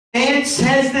Man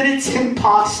says that it's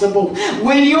impossible.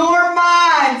 When your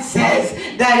mind says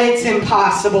that it's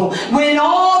impossible, when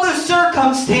all the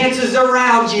circumstances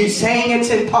around you saying it's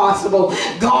impossible,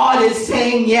 God is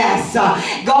saying yes.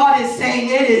 God is saying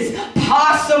it is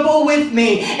possible with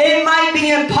me. It might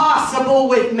be impossible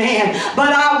with man,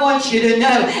 but I want you to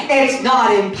know it's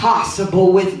not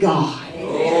impossible with God.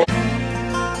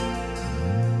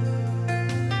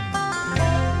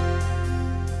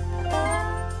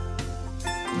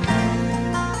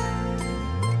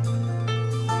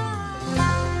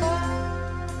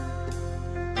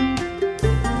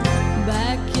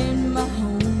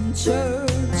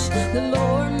 Church, the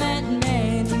Lord met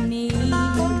many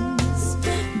needs.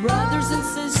 Brothers and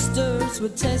sisters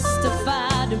would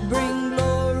testify to bring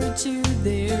glory to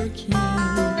their King.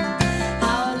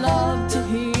 How I love to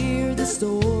hear the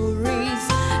stories,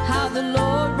 how the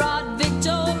Lord brought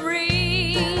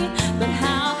victory. But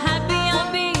how happy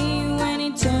I'll be when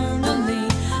eternally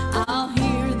I'll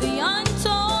hear the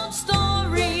untold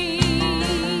stories.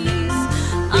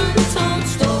 Untold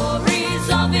stories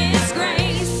of His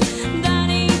grace.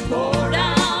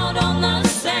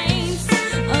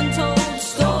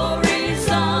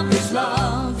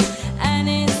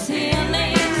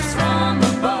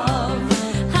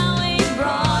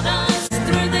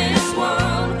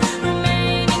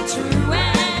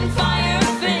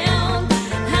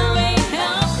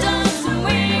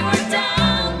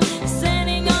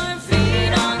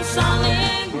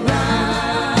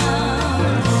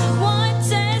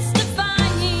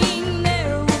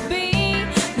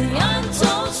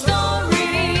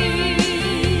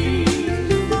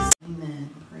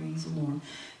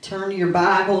 Turn to your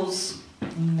Bibles.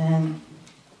 Amen.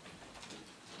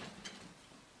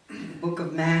 Book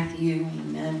of Matthew.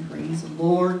 Amen. Praise the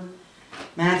Lord.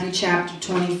 Matthew chapter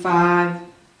 25.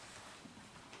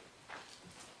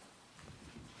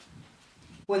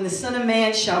 When the Son of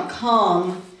Man shall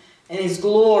come in His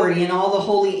glory and all the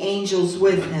holy angels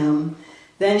with Him,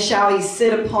 then shall He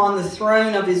sit upon the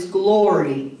throne of His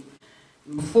glory.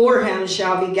 Before Him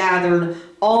shall be gathered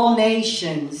all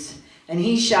nations, and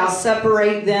He shall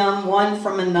separate them one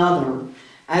from another,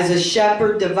 as a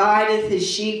shepherd divideth his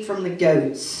sheep from the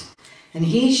goats. And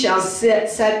He shall set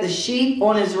the sheep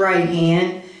on His right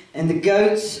hand, and the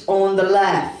goats on the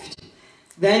left.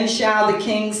 Then shall the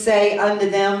King say unto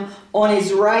them on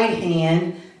His right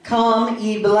hand, Come,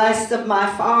 ye blessed of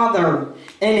my Father,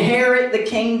 inherit the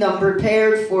kingdom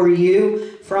prepared for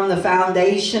you from the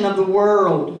foundation of the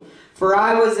world. For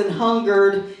I was an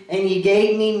hungered, and ye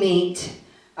gave me meat.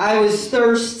 I was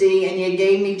thirsty, and ye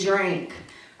gave me drink.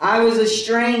 I was a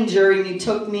stranger, and ye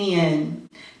took me in.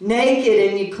 Naked,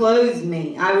 and ye clothed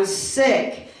me. I was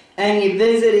sick, and ye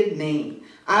visited me.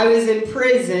 I was in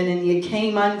prison, and ye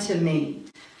came unto me.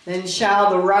 Then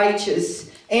shall the righteous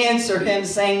answer Him,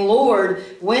 saying, Lord,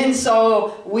 when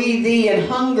saw we thee an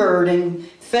hungered, and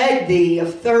fed thee,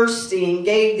 of thirsty, and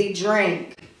gave thee drink?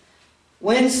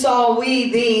 When saw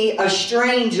we thee a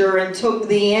stranger, and took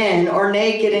thee in, or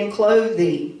naked, and clothed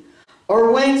thee?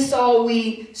 Or when saw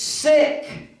we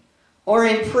sick, or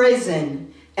in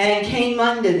prison, and came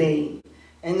unto thee?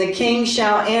 And the King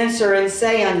shall answer and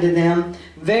say unto them,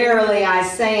 Verily I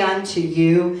say unto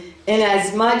you,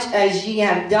 inasmuch as ye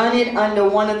have done it unto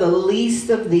one of the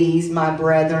least of these, my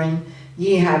brethren,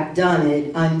 ye have done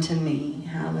it unto me.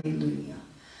 Hallelujah.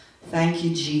 Thank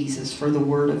you, Jesus, for the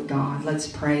word of God. Let's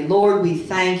pray. Lord, we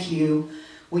thank you.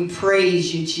 We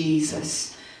praise you,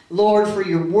 Jesus. Lord, for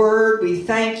your word. We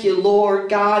thank you, Lord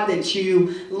God, that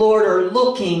you, Lord, are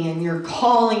looking and you're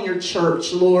calling your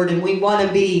church, Lord. And we want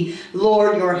to be,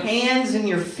 Lord, your hands and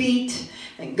your feet.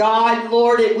 And God,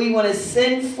 Lord, we want to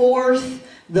send forth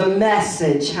the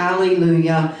message,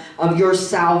 hallelujah, of your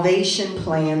salvation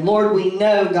plan. Lord, we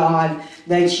know, God,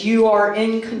 that you are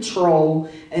in control.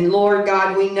 And Lord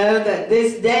God, we know that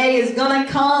this day is going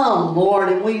to come, Lord.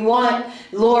 And we want,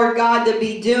 Lord God, to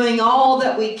be doing all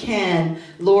that we can,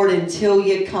 Lord, until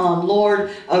you come.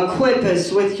 Lord, equip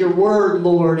us with your word,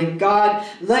 Lord. And God,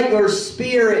 let your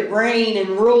spirit reign and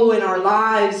rule in our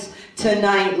lives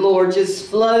tonight, Lord. Just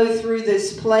flow through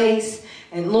this place.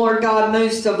 And Lord God,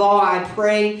 most of all, I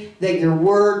pray that your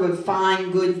word would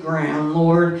find good ground,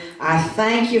 Lord. I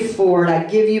thank you for it. I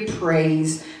give you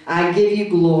praise. I give you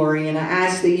glory. And I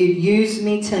ask that you'd use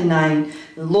me tonight,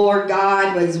 Lord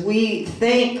God, as we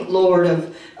think, Lord,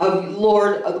 of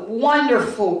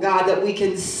wonderful, God, that we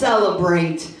can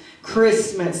celebrate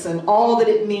Christmas and all that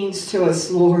it means to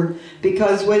us, Lord.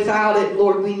 Because without it,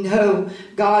 Lord, we know,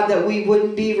 God, that we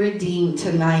wouldn't be redeemed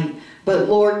tonight. But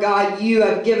Lord God, you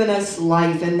have given us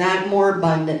life, and that more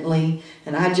abundantly.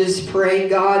 And I just pray,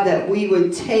 God, that we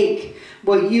would take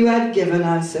what you have given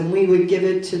us, and we would give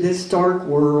it to this dark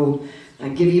world. I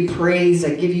give you praise.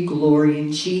 I give you glory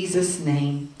in Jesus'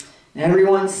 name. And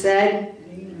everyone said,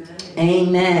 Amen.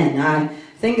 Amen. I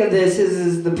think of this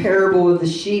as the parable of the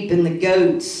sheep and the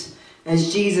goats,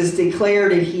 as Jesus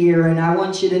declared it here. And I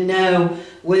want you to know,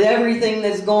 with everything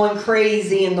that's going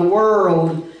crazy in the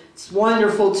world, it's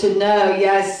wonderful to know,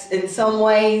 yes, in some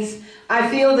ways, I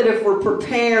feel that if we're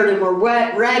prepared and we're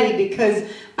ready, because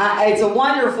it's a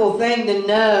wonderful thing to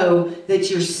know that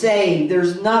you're saved.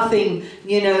 There's nothing,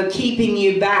 keeping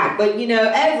you back. But,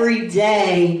 every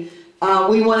day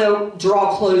we want to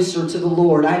draw closer to the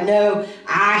Lord. I know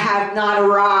I have not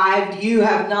arrived. You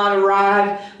have not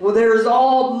arrived. Well, there's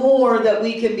all more that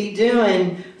we can be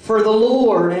doing for the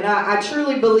Lord. And I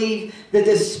truly believe that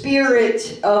the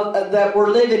spirit that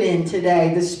we're living in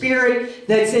today, the spirit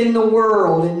that's in the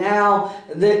world, and now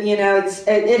that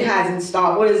it hasn't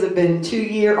stopped. What has it been?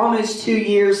 Almost 2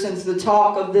 years since the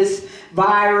talk of this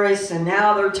virus, and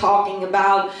now they're talking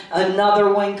about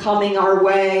another one coming our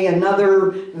way,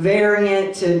 another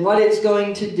variant, and what it's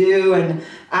going to do. And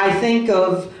I think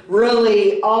of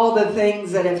really all the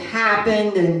things that have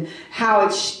happened and how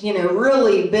it's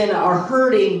really been a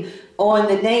hurting on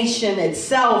the nation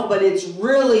itself, but it's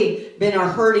really been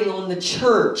a hurting on the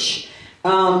church.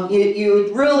 I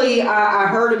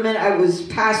heard it was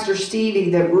Pastor Stevie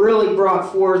that really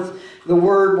brought forth the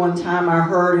word one time I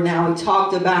heard, and how he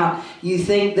talked about, you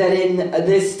think that in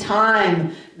this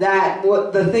time that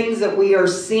what the things that we are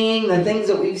seeing, the things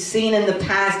that we've seen in the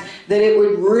past, that it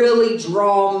would really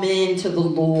draw men to the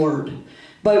Lord.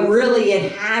 But really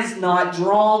it has not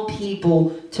drawn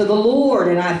people to the Lord.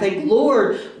 And I think,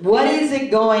 Lord, what is it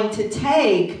going to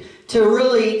take to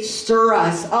really stir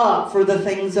us up for the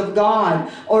things of God,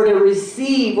 or to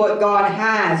receive what God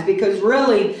has? Because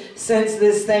really, since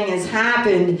this thing has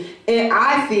happened,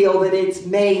 I feel that it's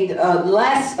made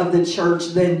less of the church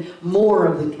than more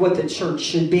of what the church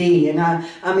should be. And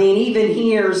I mean, even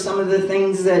here, some of the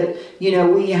things that,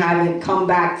 we haven't come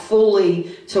back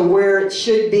fully to where it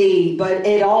should be, but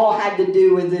it all had to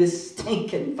do with this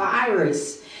stinking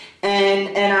virus.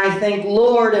 And I think,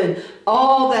 Lord, and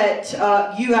all that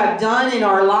you have done in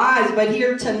our lives, but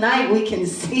here tonight we can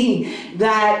see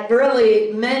that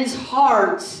really men's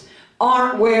hearts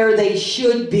aren't where they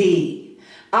should be.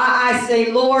 I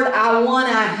say, Lord, I want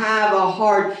to have a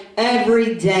heart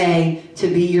every day to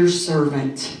be your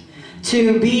servant,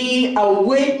 to be a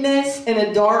witness in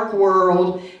a dark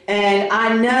world. And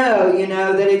I know,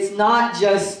 that it's not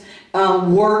just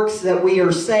works that we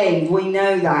are saved. We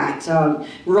know that.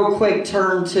 Real quick,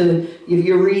 turn to, if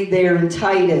you read there in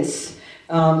Titus,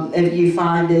 if you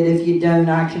find it. If you don't,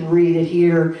 I can read it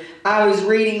here. I was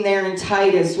reading there in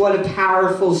Titus. What a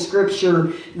powerful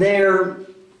scripture there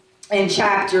in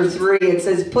chapter 3. It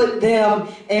says, put them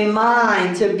in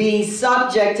mind to be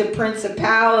subject to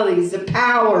principalities, to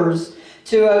powers,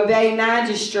 to obey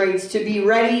magistrates, to be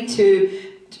ready to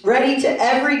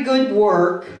every good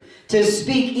work, to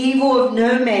speak evil of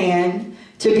no man,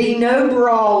 to be no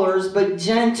brawlers, but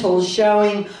gentle,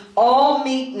 showing all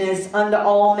meekness unto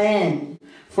all men.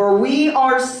 For we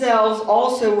ourselves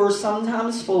also were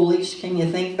sometimes foolish. Can you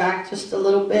think back just a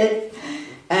little bit?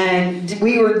 And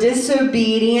we were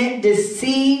disobedient,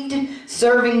 deceived,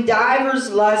 serving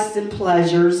divers lusts and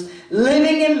pleasures,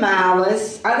 living in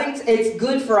malice. I think it's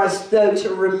good for us, though,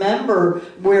 to remember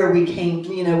where we came,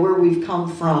 where we've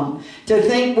come from. To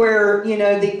think where,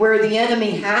 where the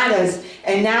enemy had us,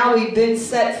 and now we've been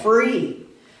set free.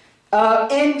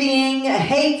 Envying,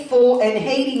 hateful, and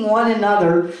hating one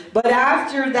another. But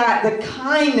after that, the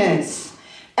kindness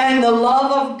and the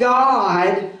love of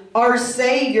God, our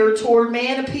Savior, toward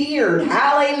man appeared.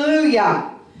 Hallelujah.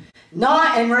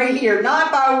 Not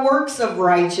by works of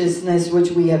righteousness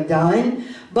which we have done,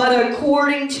 but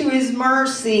according to his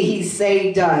mercy he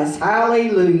saved us.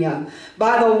 Hallelujah.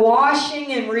 By the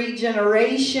washing and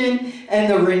regeneration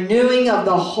and the renewing of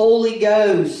the Holy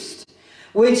Ghost,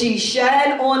 which he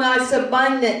shed on us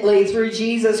abundantly through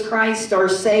Jesus Christ our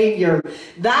Savior,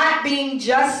 that being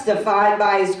justified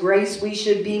by his grace we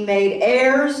should be made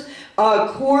heirs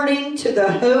according to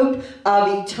the hope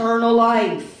of eternal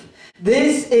life.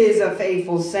 This is a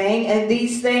faithful saying, and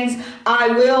these things I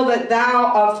will that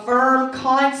thou affirm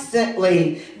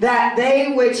constantly, that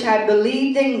they which have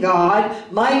believed in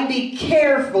God might be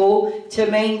careful to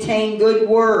maintain good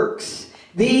works.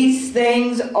 These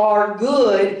things are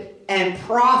good and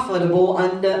profitable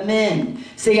unto men.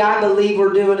 See, I believe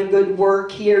we're doing a good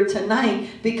work here tonight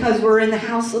because we're in the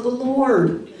house of the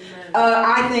Lord.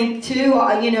 I think too,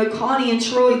 Connie and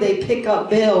Troy, they pick up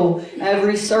Bill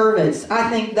every service. I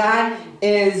think that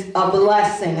is a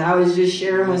blessing. I was just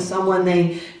sharing with someone,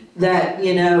 they that,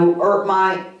 you know, or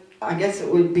I guess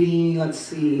it would be, let's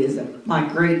see, is it my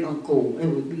great uncle? It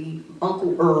would be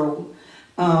Uncle Earl,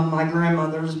 my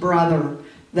grandmother's brother,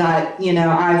 that, you know,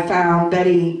 I found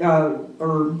Betty,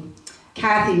 or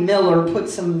Kathy Miller put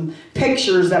some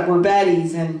pictures that were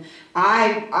Betty's, and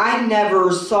I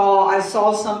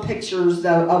saw some pictures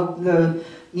of the,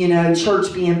 you know,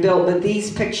 church being built, but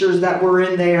these pictures that were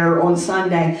in there on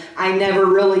Sunday, I never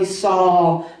really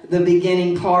saw the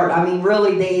beginning part. I mean,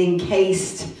 really, they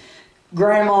encased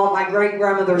my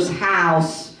great-grandmother's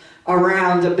house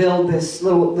around to build this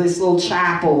little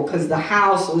chapel, because the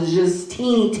house was just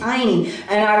teeny tiny,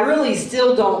 and I really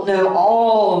still don't know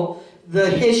all the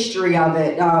history of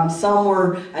it. Some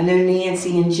were, I know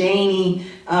Nancy and Janie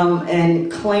and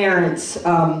Clarence,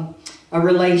 a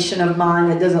relation of mine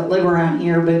that doesn't live around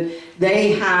here, but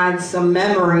they had some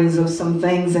memories of some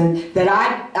things, and that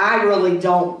I really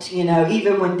don't, you know,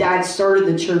 even when Dad started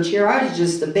the church here, I was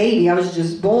just a baby. I was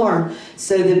just born.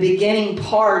 So the beginning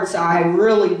parts I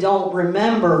really don't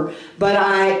remember, but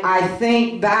I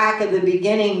think back at the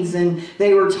beginnings, and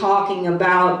they were talking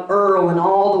about Earl and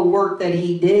all the work that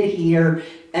he did here.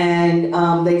 And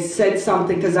they said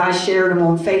something, because I shared him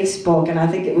on Facebook, and I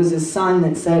think it was his son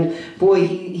that said, boy,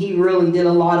 he really did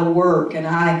a lot of work. And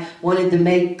I wanted to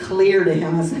make clear to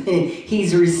him, I said,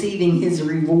 he's receiving his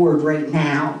reward right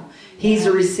now. He's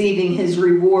receiving his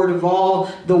reward of all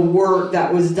the work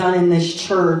that was done in this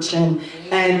church. And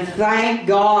thank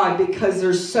God, because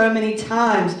there's so many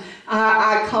times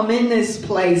I come in this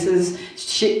place, as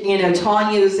you know,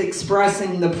 Tanya was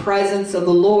expressing the presence of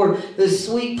the Lord, the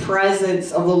sweet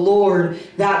presence of the Lord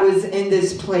that was in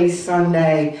this place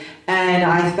Sunday. And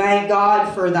I thank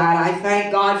God for that. I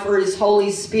thank God for His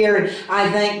Holy Spirit. I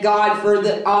thank God for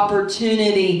the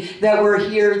opportunity that we're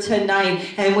here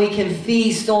tonight, and we can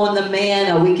feast on the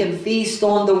manna. We can feast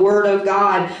on the Word of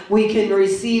God. We can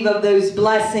receive of those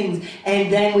blessings,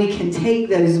 and then we can take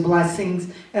those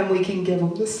blessings and we can give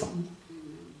them to someone.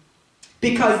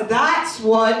 Because that's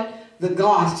what the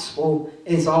gospel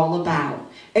is all about.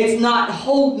 It's not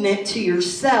holding it to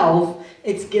yourself,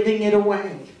 it's giving it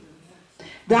away.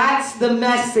 That's the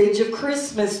message of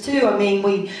Christmas too. I mean,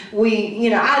 we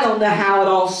you know, I don't know how it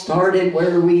all started,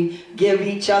 where we give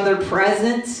each other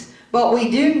presents, but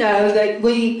we do know that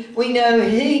we know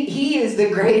He is the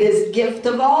greatest gift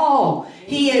of all.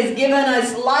 He has given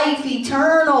us life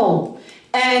eternal.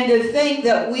 And to think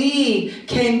that we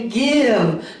can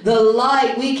give the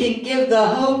light, we can give the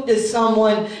hope to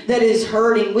someone that is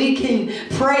hurting. We can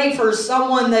pray for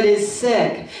someone that is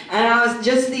sick. And I was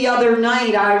just the other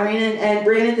night, I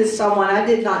ran into someone. I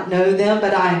did not know them,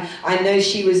 but I know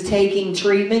she was taking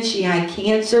treatment. She had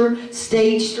cancer,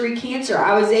 stage 3 cancer.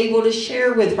 I was able to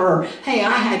share with her, hey,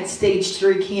 I had stage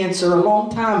 3 cancer a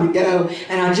long time ago,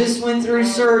 and I just went through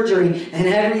surgery, and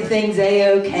everything's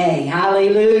A-okay.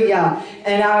 Hallelujah.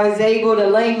 And I was able to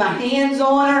lay my hands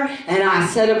on her, and I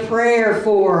said a prayer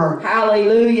for her.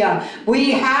 Hallelujah. We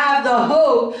have the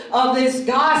hope of this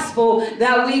gospel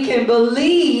that we can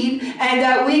believe and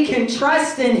that we can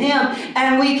trust in Him,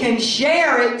 and we can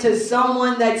share it to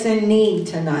someone that's in need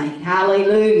tonight.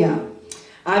 Hallelujah.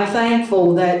 I'm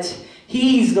thankful that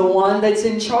He's the one that's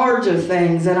in charge of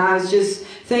things. And I was just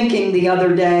thinking the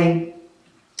other day,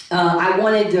 I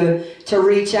wanted to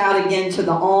reach out again to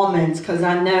the almonds, because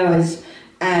I know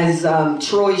as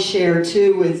Troy shared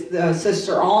too, with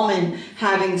Sister Almond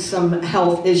having some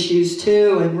health issues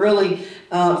too, and really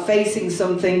facing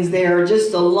some things there,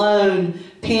 just alone,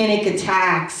 panic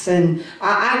attacks, and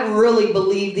I really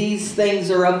believe these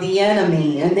things are of the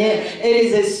enemy, and it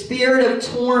is a spirit of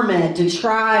torment to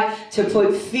try to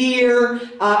put fear.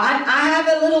 I have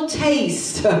a little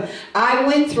taste. I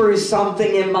went through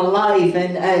something in my life,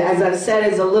 and as I've said,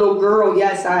 as a little girl,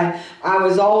 yes, I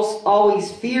was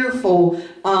always fearful,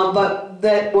 but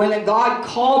that when God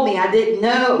called me, I didn't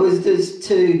know it was just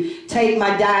to take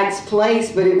my dad's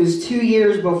place, but it was 2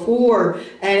 years before,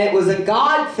 and it was a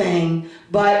God thing.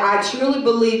 But I truly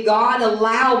believe God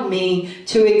allowed me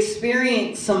to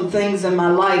experience some things in my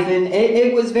life, and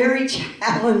it was very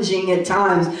challenging at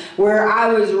times, where I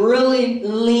was really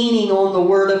leaning on the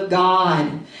Word of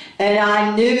God. And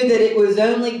I knew that it was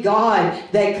only God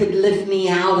that could lift me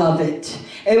out of it.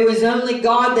 It was only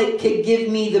God that could give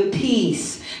me the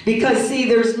peace. Because, see,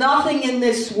 there's nothing in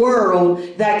this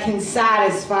world that can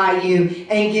satisfy you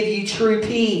and give you true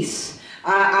peace.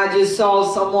 I just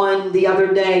saw someone the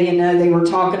other day, they were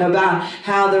talking about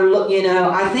how they're looking,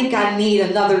 I think I need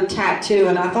another tattoo.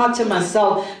 And I thought to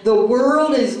myself, the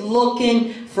world is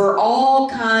looking for all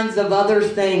kinds of other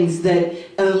things that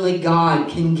only God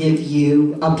can give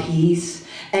you a peace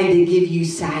and to give you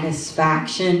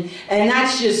satisfaction. And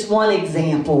that's just one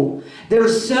example.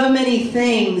 There's so many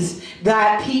things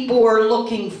that people are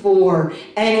looking for,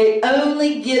 and it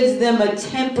only gives them a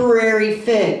temporary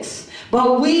fix.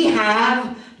 But we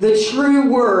have the true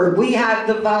word. We have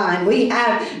the vine. We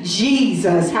have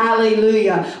Jesus.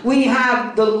 Hallelujah. We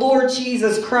have the Lord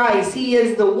Jesus Christ. He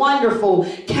is the wonderful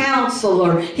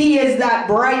counselor. He is that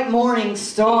bright morning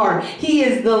star. He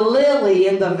is the lily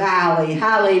in the valley.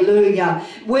 Hallelujah.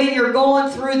 When you're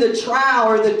going through the trial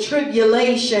or the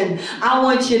tribulation, I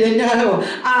want you to know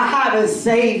I have a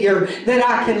Savior that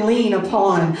I can lean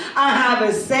upon. I have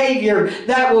a Savior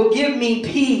that will give me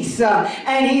peace,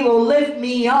 and He will lift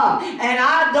me up. And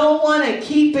I don't want to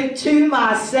keep it to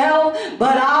myself,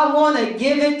 but I want to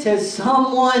give it to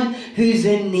someone who's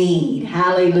in need.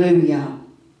 Hallelujah.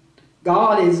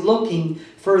 God is looking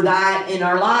for that in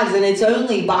our lives, and it's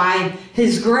only by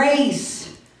His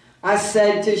grace. I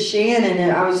said to Shannon,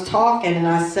 and I was talking, and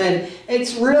I said,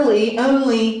 it's really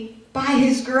only by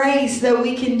His grace that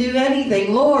we can do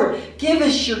anything. Lord, give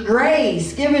us your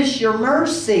grace. Give us your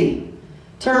mercy.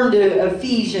 Turn to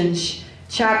Ephesians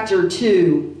chapter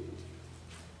 2.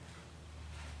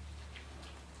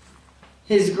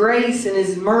 His grace and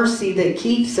His mercy that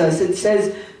keeps us. It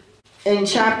says in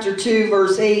chapter 2,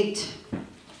 verse 8.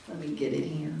 Let me get it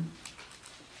here.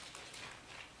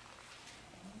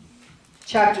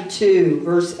 Chapter 2,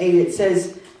 verse 8. It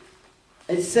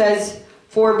says,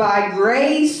 for by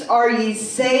grace are ye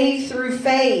saved through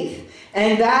faith,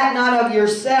 and that not of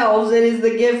yourselves, it is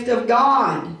the gift of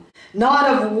God, not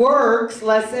of works,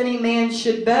 lest any man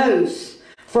should boast.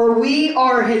 For we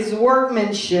are His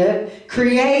workmanship,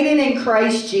 created in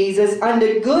Christ Jesus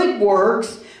unto good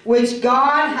works, which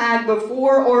God had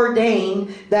before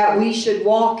ordained that we should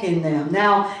walk in them.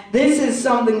 Now, this is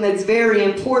something that's very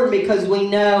important, because we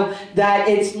know that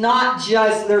it's not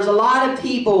just, there's a lot of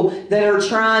people that are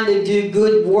trying to do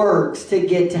good works to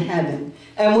get to heaven.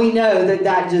 And we know that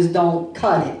that just don't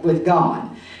cut it with God.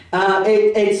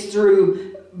 It's through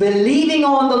believing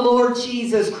on the Lord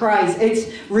Jesus Christ.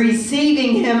 It's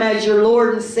receiving Him as your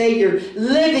Lord and Savior,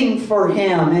 living for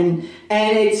Him,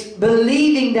 and it's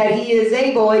believing that He is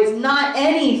able. It's not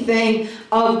anything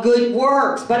of good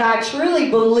works, but I truly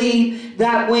believe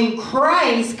that when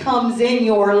Christ comes in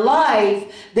your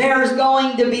life, there's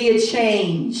going to be a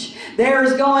change.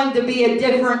 There's going to be a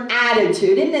different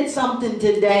attitude. Isn't it something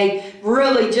today,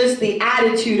 really just the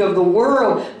attitude of the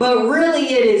world, but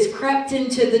really it has crept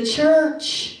into the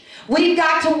church. We've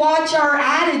got to watch our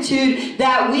attitude,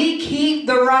 that we keep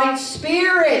the right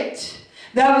spirit,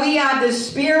 that we have the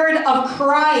Spirit of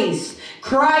Christ,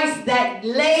 Christ that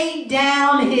laid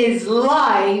down His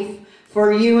life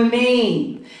for you and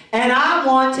me. And I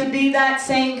want to be that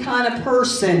same kind of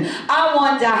person. I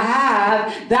want to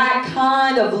have that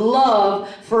kind of love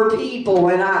for people.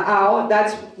 And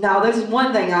this is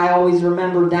one thing I always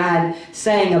remember Dad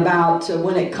saying about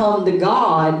when it comes to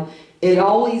God, it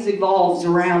always evolves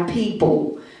around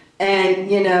people.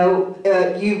 And,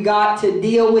 you've got to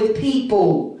deal with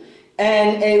people.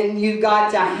 And you've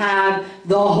got to have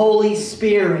the Holy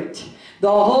Spirit.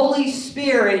 The Holy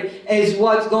Spirit is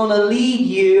what's going to lead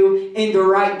you in the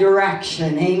right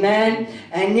direction. Amen?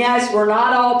 And yes, we're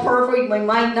not all perfect. We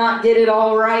might not get it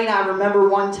all right. I remember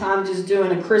one time just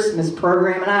doing a Christmas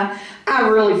program, and I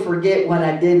really forget what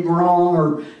I did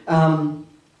wrong,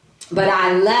 but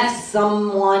I left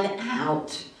someone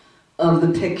out of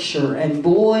the picture. And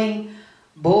boy,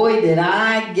 did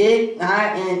I get,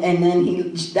 and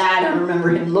then Dad, I remember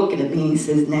him looking at me, he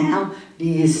says, now, do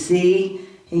you see?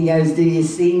 He goes, do you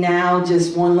see now,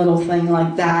 just one little thing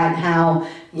like that, how,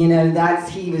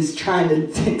 he was trying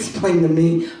to explain to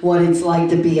me what it's like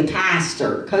to be a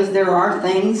pastor. Because there are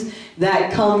things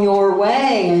that come your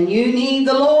way, and you need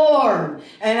the Lord.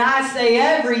 And I say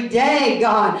every day,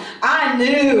 God, I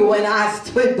knew when I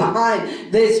stood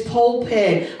behind this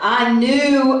pulpit, I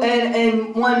knew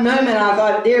in one moment I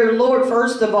thought, dear Lord,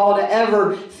 first of all, to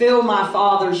ever fill my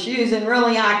Father's shoes. And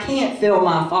really, I can't fill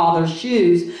my Father's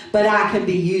shoes, but I can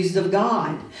be used of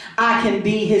God. I can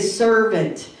be His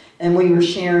servant. And we were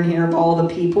sharing here of all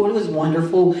the people. It was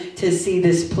wonderful to see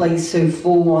this place so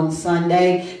full on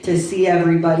Sunday, to see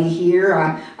everybody here.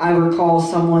 I recall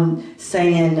someone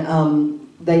saying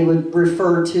they would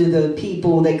refer to the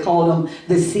people, they called them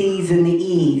the C's and the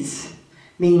E's,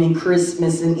 meaning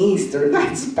Christmas and Easter.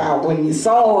 That's about when you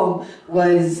saw them,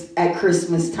 was at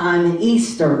Christmas time and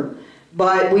Easter.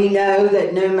 But we know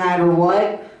that no matter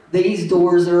what, these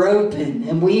doors are open,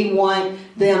 and we want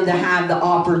them to have the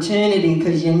opportunity,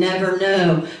 because you never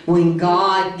know when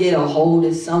God get a hold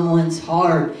of someone's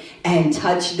heart and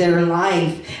touch their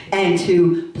life and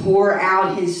to pour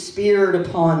out His Spirit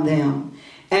upon them.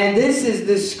 And this is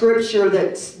the scripture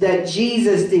that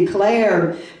Jesus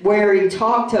declared, where He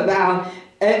talked about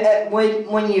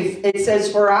it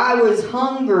says, "For I was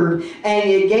hungered, and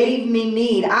you gave me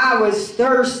meat. I was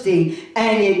thirsty,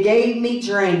 and you gave me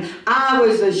drink. I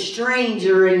was a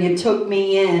stranger, and you took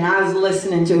me in." I was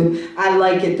listening to, I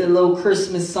like it, the little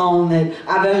Christmas song that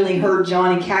I've only heard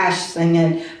Johnny Cash sing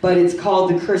it, but it's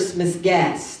called "The Christmas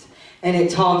Guest." And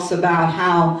it talks about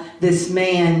how this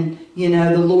man,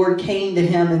 the Lord came to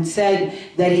him and said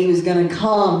that He was going to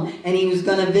come and He was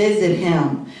going to visit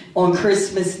him on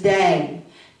Christmas Day.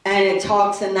 And it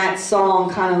talks in that song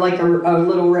kind of like a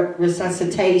little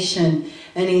resuscitation.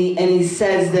 And he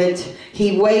says that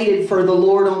he waited for the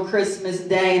Lord on Christmas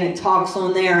Day. And it talks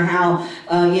on there how,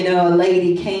 a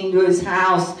lady came to his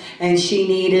house and she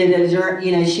needed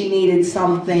she needed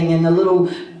something. And the little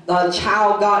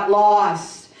child got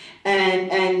lost.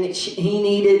 And he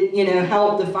needed,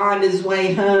 help to find his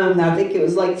way home. I think it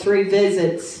was like 3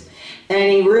 visits.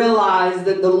 And he realized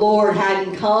that the Lord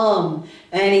hadn't come.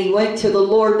 And he went to the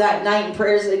Lord that night in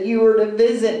prayer and said, "You were to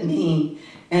visit me."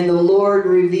 And the Lord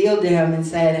revealed to him and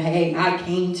said, "Hey, I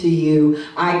came to you.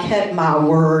 I kept my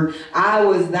word. I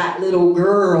was that little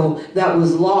girl that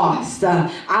was lost.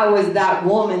 I was that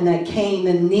woman that came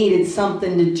and needed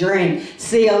something to drink."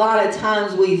 See, a lot of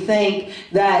times we think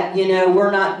that,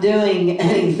 we're not doing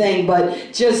anything, but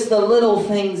just the little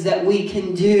things that we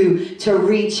can do to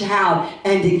reach out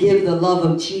and to give the love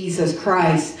of Jesus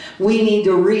Christ. We need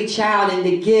to reach out and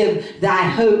to give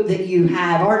that hope that you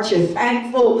have. Aren't you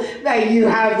thankful that you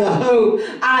have the hope?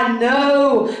 I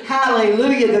know,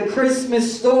 hallelujah, the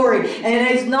Christmas story, and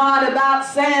it's not about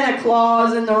Santa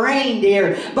Claus and the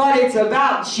reindeer, but it's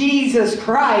about Jesus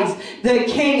Christ, the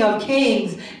King of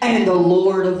Kings and the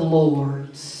Lord of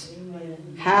Lords. Amen.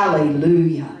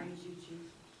 Hallelujah.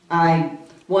 I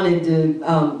wanted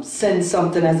to send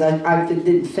something, as I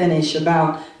didn't finish,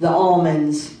 about the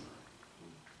almonds.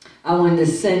 I wanted to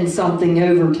send something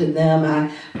over to them.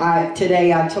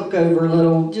 Today I took over a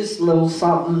little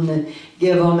something to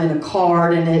give them in a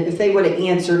card. And if they would have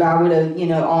answered, I would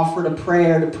have, offered a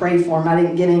prayer to pray for them. I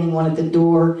didn't get anyone at the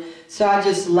door, so I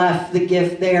just left the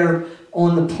gift there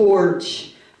on the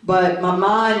porch. But my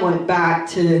mind went back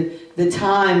to the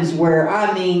times where,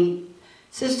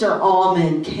 Sister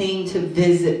Almond came to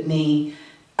visit me.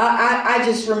 I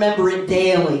just remember it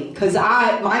daily, because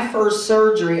my first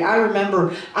surgery, I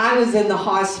remember I was in the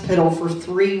hospital for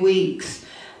 3 weeks.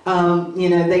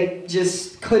 They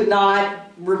just could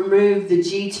not remove the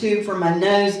G-tube from my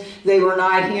nose. They were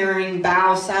not hearing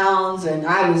bowel sounds, and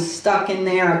I was stuck in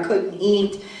there. I couldn't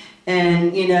eat,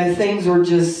 and things were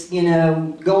just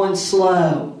going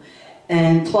slow.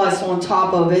 And plus, on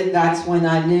top of it, that's when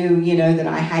I knew, that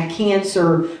I had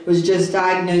cancer, was just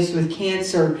diagnosed with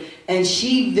cancer. And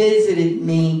she visited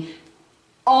me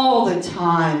all the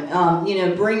time,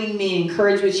 bringing me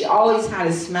encouragement. She always had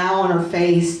a smile on her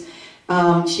face.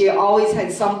 She always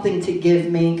had something to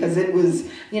give me, because it was,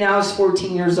 I was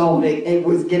 14 years old. I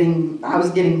was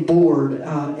getting bored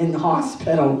in the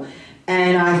hospital.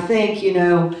 And I think,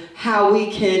 how we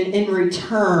can, in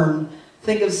return,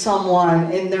 think of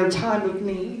someone in their time of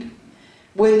need,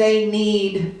 when they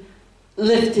need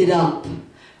lifted up,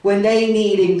 when they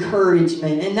need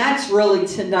encouragement. And that's really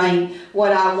tonight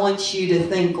what I want you to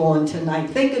think on tonight.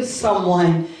 Think of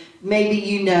someone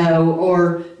maybe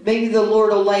or maybe the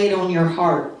Lord will lay it on your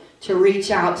heart to reach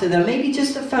out to them. Maybe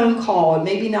just a phone call,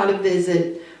 maybe not a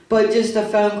visit, but just a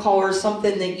phone call or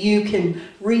something that you can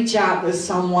reach out to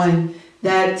someone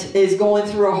that is going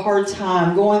through a hard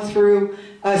time, going through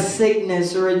a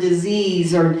sickness or a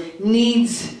disease, or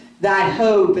needs that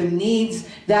hope and needs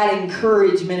that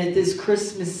encouragement at this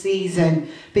Christmas season,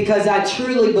 because I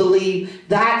truly believe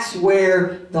that's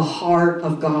where the heart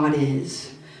of God is.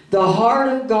 The heart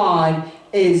of God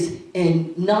is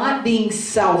in not being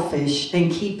selfish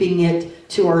and keeping it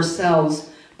to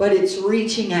ourselves, but it's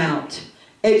reaching out.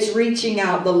 It's reaching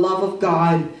out the love of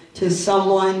God to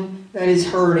someone that is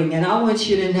hurting. And I want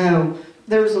you to know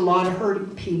there's a lot of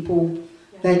hurting people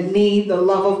that need the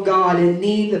love of God and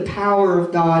need the power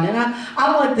of God. And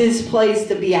I want this place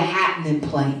to be a happening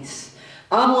place.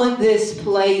 I want this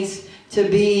place to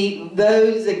be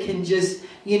those that can just,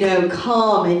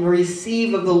 come and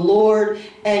receive of the Lord,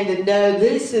 and to know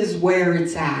this is where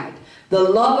it's at. The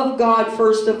love of God,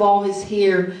 first of all, is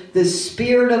here. The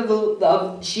Spirit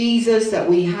of Jesus that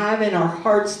we have in our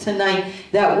hearts tonight,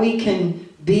 that we can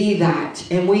be that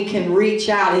and we can reach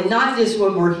out. And not just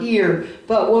when we're here,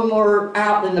 but when we're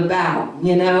out and about,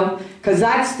 you know. Because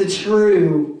that's the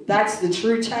true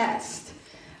test.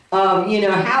 You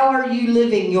know, how are you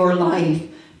living your life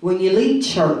when you leave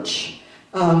church?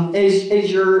 Is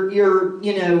you're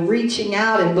you know, reaching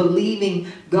out and believing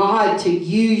God to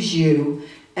use you.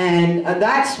 And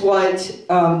that's what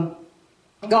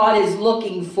God is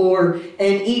looking for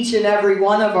in each and every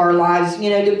one of our lives. You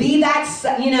know, to be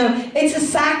that, you know, it's a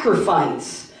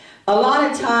sacrifice. A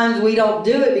lot of times we don't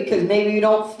do it because maybe we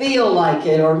don't feel like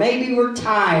it, or maybe we're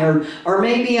tired, or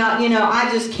maybe, you know, I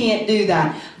just can't do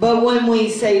that. But when we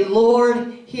say,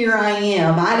 Lord, here I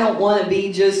am, I don't want to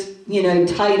be just, you know,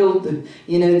 titled,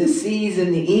 you know, the C's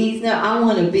and the E's. No, I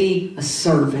want to be a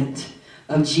servant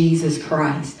of Jesus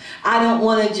Christ. I don't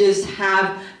want to just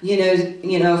have, you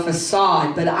know, a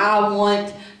facade, but I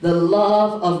want the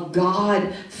love of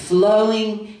God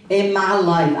flowing in my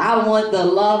life. I want the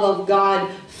love of God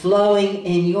flowing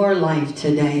in your life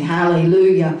today.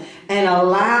 Hallelujah. And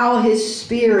allow His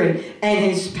Spirit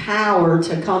and His power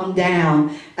to come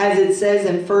down. As it says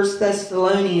in 1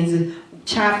 Thessalonians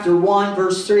chapter 1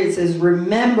 verse 3, it says,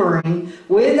 remembering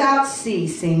without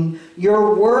ceasing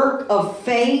your work of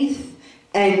faith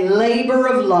and labor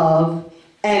of love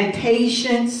and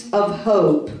patience of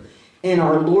hope in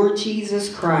our Lord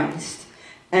Jesus Christ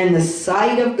and the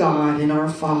sight of God and our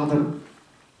Father.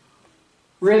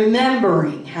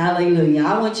 Remembering, hallelujah.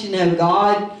 I want you to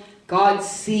know God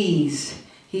sees.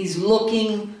 He's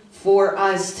looking for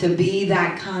us to be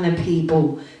that kind of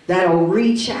people that'll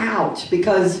reach out.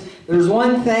 Because there's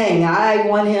one thing, I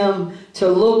want Him to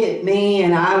look at me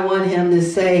and I want Him to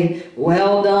say,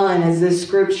 well done, as this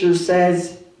scripture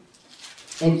says.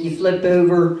 If you flip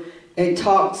over, it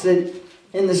talks it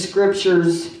in the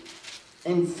scriptures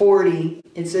in 40.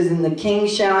 It says, and the king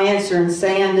shall answer and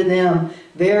say unto them,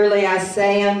 verily I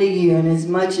say unto you,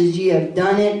 inasmuch as ye have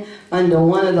done it unto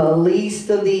one of the least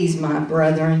of these, my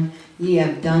brethren, ye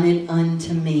have done it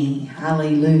unto me.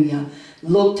 Hallelujah.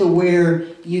 Look to where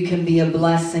you can be a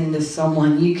blessing to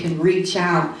someone. You can reach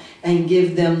out and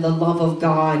give them the love of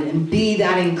God and be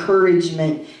that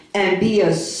encouragement and be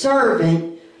a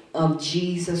servant of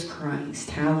Jesus Christ.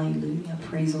 Hallelujah.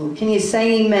 Praise the Lord. Can you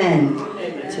say amen,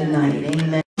 tonight?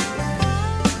 Amen.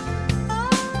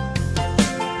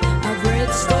 I've read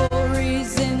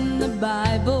stories in the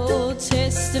Bible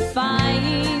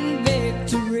testifying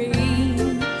victory,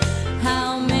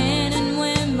 how men and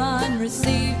women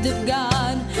received of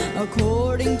God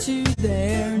according to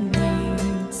their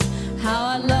needs. How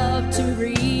I love to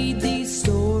read these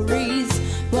stories,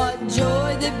 what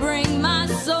joy they bring my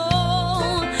soul.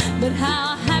 But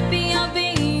how happy I'll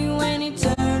be when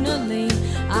eternally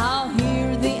I'll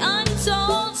hear the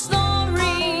untold stories.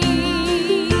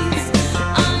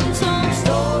 Untold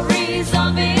stories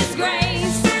of His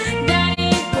grace that He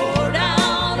poured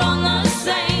out on the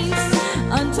saints.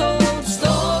 Untold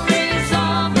stories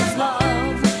of His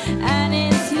love and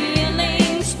His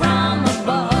healings from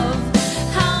above.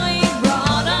 How He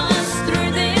brought us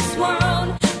through this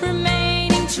world,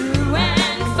 remaining true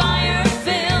and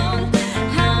fire-filled.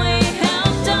 How He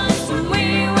helped us when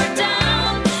we were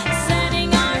down,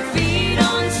 setting our feet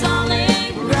on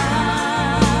solid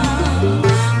ground.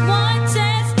 What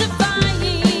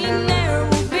testifying there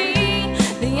will be,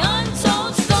 the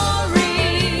untold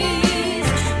stories.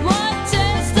 What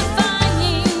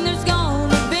testifying there's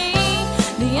gonna be,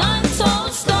 the